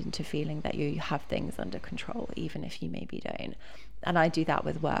mind into feeling that you have things under control, even if you maybe don't. And I do that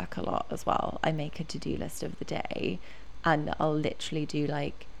with work a lot as well. I make a to-do list of the day, and I'll literally do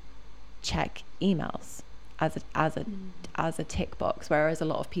like check emails as a tick box, whereas a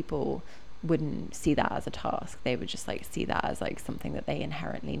lot of people wouldn't see that as a task. They would just like see that as like something that they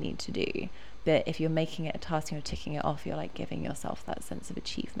inherently need to do. But if you're making it a task and you're ticking it off, you're like giving yourself that sense of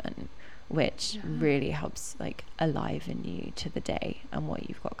achievement, which really helps like aliven you to the day and what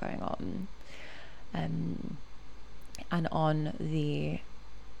you've got going on. And on the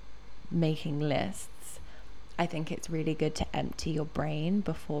making lists, I think it's really good to empty your brain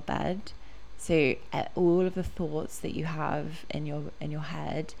before bed. So all of the thoughts that you have in your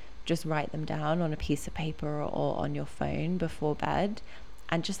head, just write them down on a piece of paper or on your phone before bed,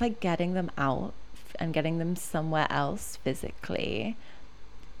 and just like getting them out and getting them somewhere else physically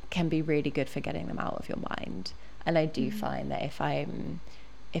can be really good for getting them out of your mind. And I do find that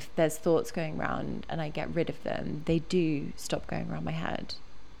if there's thoughts going around and I get rid of them, they do stop going around my head,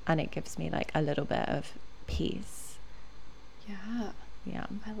 and it gives me like a little bit of peace. Yeah,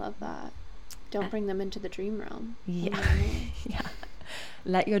 I love that. Don't bring them into the dream realm. Yeah. Yeah,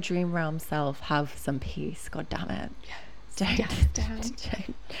 let your dream realm self have some peace. God damn it.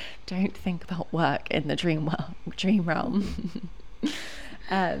 Don't think about work in the dream realm.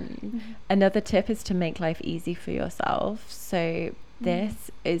 Another tip is to make life easy for yourself. So this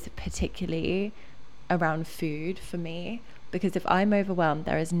is particularly around food for me, because if I'm overwhelmed,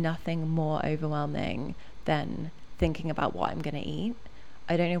 there is nothing more overwhelming than thinking about what I'm going to eat.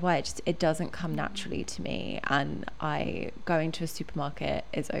 I don't know why, it doesn't come naturally to me, and going to a supermarket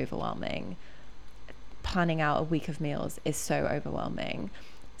is overwhelming. Planning out a week of meals is so overwhelming.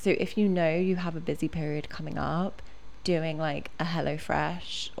 So if you know you have a busy period coming up, doing like a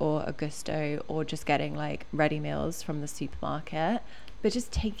HelloFresh or a Gusto, or just getting like ready meals from the supermarket, but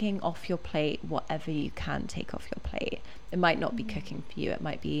just taking off your plate whatever you can take off your plate. It might not be cooking for you, it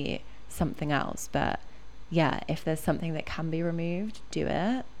might be something else, but yeah, if there's something that can be removed, do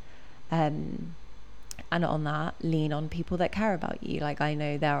it. And on that, lean on people that care about you. Like, I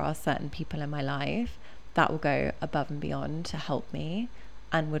know there are certain people in my life that will go above and beyond to help me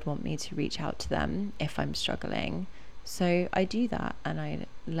and would want me to reach out to them if I'm struggling. So I do that, and I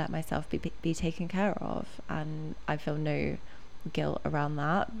let myself be taken care of, and I feel no guilt around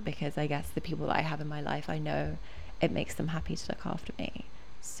that, because I guess the people that I have in my life, I know it makes them happy to look after me.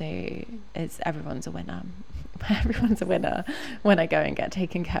 So everyone's a winner. Everyone's a winner when I go and get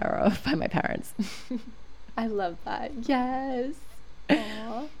taken care of by my parents. I love that. Yes.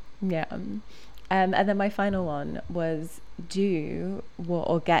 Aww. Yeah. And then my final one was do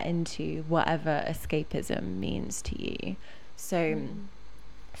or get into whatever escapism means to you. So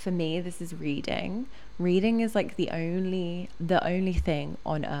for me, this is reading. Reading is like the only thing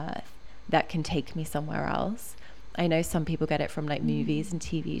on earth that can take me somewhere else. I know some people get it from like movies and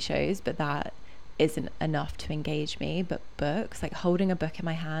TV shows, but that isn't enough to engage me. But books, like holding a book in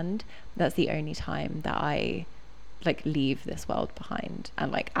my hand, that's the only time that I like leave this world behind,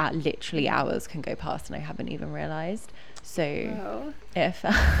 and like literally hours can go past and I haven't even realized. So if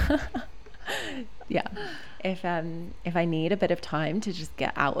yeah, if I need a bit of time to just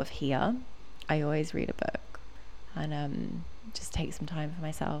get out of here, I always read a book and just take some time for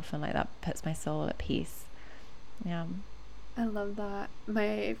myself, and like that puts my soul at peace. Yeah, I love that.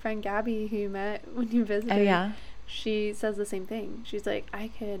 My friend Gabby, who you met when you visited, oh yeah, she says the same thing. She's like, I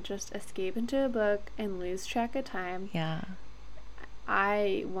could just escape into a book and lose track of time. yeah,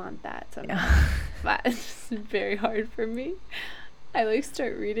 I want that sometimes. yeah. But it's very hard for me. I like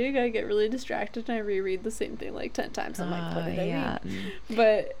start reading, I get really distracted, and I reread the same thing like 10 times. I'm like, what did I read?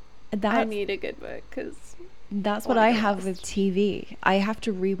 But I need a good book, because that's what I have with TV. I have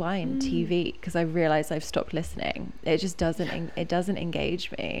to rewind TV because I realize I've stopped listening. It just doesn't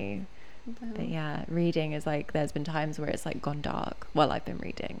engage me. But yeah, reading is like, there's been times where it's like gone dark while I've been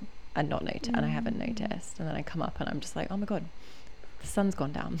reading and and I haven't noticed, and then I come up and I'm just like, oh my god, the sun's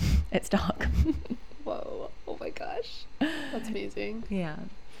gone down. It's dark. Whoa, oh my gosh, that's amazing. Yeah.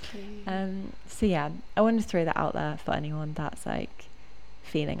 So yeah, I wanted to throw that out there for anyone that's like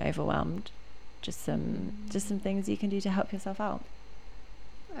feeling overwhelmed. Just some things you can do to help yourself out.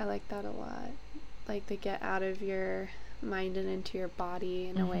 I like that a lot. Like to get out of your mind and into your body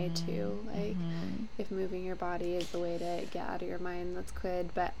in a way too. Like if moving your body is the way to get out of your mind, that's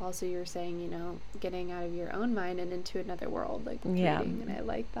good. But also you're saying, you know, getting out of your own mind and into another world, like with reading, and I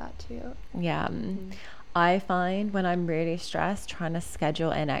like that too. Yeah. I find when I'm really stressed, trying to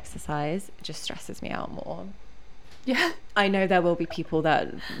schedule in exercise just stresses me out more. Yeah. I know there will be people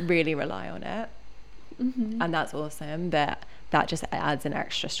that really rely on it, and that's awesome, but that just adds an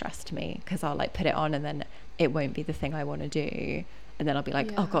extra stress to me, because I'll like put it on and then it won't be the thing I want to do, and then I'll be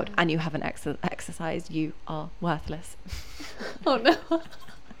like, oh god, and you haven't exercised, you are worthless. Oh no.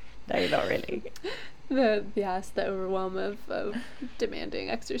 No, not really. The overwhelm of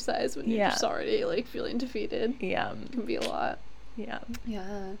demanding exercise when you're just already like feeling defeated. Yeah, can be a lot. Yeah.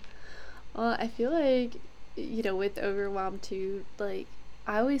 Well, I feel like, you know, with overwhelm too, like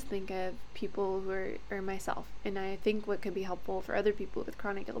I always think of people who are, or myself, and I think what could be helpful for other people with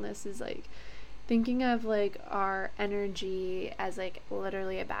chronic illness is like thinking of like our energy as like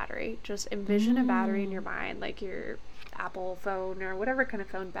literally a battery. Just envision a battery in your mind, like your Apple phone or whatever kind of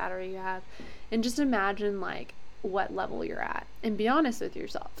phone battery you have, and just imagine like what level you're at, and be honest with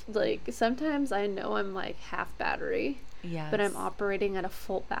yourself. Like sometimes I know I'm like half battery, but I'm operating at a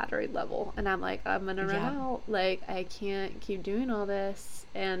full battery level, and I'm like, I'm gonna run out, like I can't keep doing all this.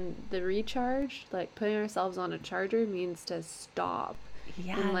 And the recharge, like putting ourselves on a charger, means to stop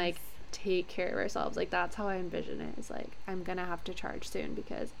and like take care of ourselves. Like that's how I envision it. It's like I'm gonna have to charge soon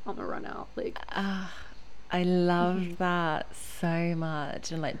because I'm gonna run out. Like I love that so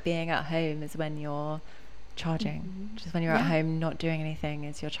much. And like being at home is when you're charging. Just when you're at home not doing anything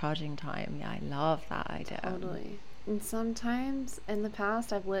is your charging time. Yeah, I love that idea. Totally. And sometimes in the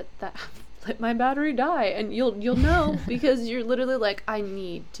past I've let my battery die, and you'll know because you're literally like, I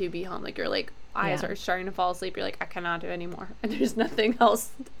need to be home. Like your like eyes are starting to fall asleep. You're like, I cannot do it anymore, and there's nothing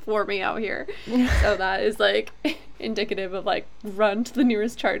else for me out here. So that is like indicative of like, run to the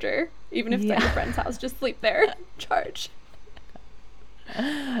nearest charger, even if it's at your friend's house. Just sleep there, charge.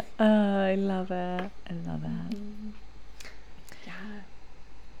 I love it. I love it.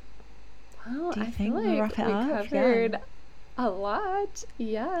 Well, do you I think feel we'll like wrap it up? Covered a lot.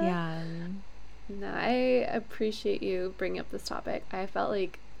 Yeah. No, I appreciate you bringing up this topic. I felt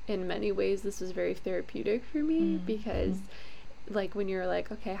like in many ways this was very therapeutic for me, because like when you're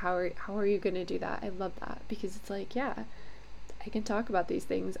like, okay, how are you going to do that? I love that, because it's like, I can talk about these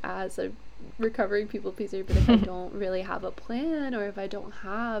things as a recovering people pleaser, but if I don't really have a plan, or if I don't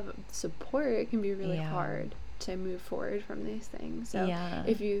have support, it can be really hard to move forward from these things. So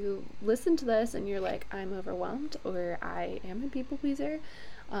if you listen to this and you're like, I'm overwhelmed, or I am a people pleaser,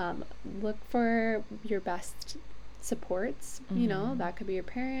 look for your best supports. You know, that could be your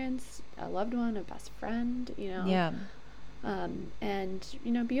parents, a loved one, a best friend, you know. And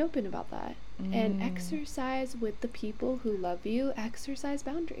you know, be open about that, and exercise with the people who love you. Exercise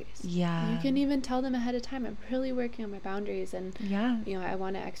boundaries. You can even tell them ahead of time, I'm really working on my boundaries, and you know, I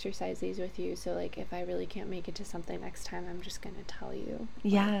want to exercise these with you, so like if I really can't make it to something next time, I'm just gonna tell you.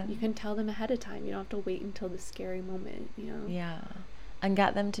 You can tell them ahead of time. You don't have to wait until the scary moment, you know. and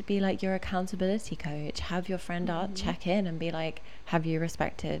get them to be like your accountability coach. Have your friend art check in and be like, have you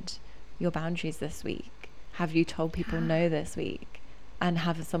respected your boundaries this week? Have you told people no this week? And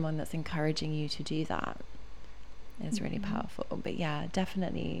have someone that's encouraging you to do that is really powerful. But yeah,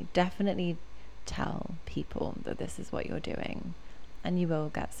 definitely tell people that this is what you're doing, and you will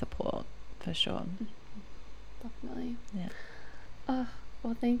get support for sure. Definitely. Yeah.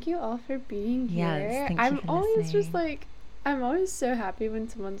 Well, thank you all for being here. Yes, thank you I'm for always listening. just like, I'm always so happy when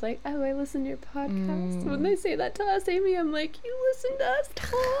someone's like, oh, I listen to your podcast. When they say that to us, Amy, I'm like, you listen to us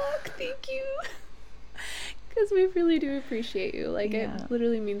talk. Thank you. Because we really do appreciate you. Like, it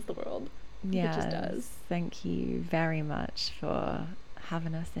literally means the world. Yes, it just does. Thank you very much for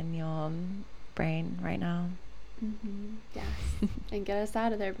having us in your brain right now. Yes. And get us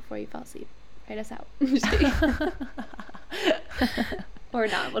out of there before you fall asleep. Write us out. Just kidding. Or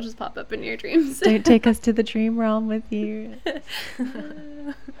not. We'll just pop up in your dreams. Don't take us to the dream realm with you.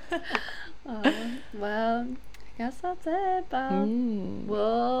 Well, I guess that's it. But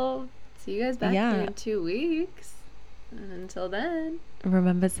we'll see you guys back here in 2 weeks. And until then,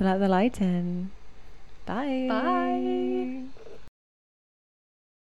 remember to let the light in. Bye. Bye.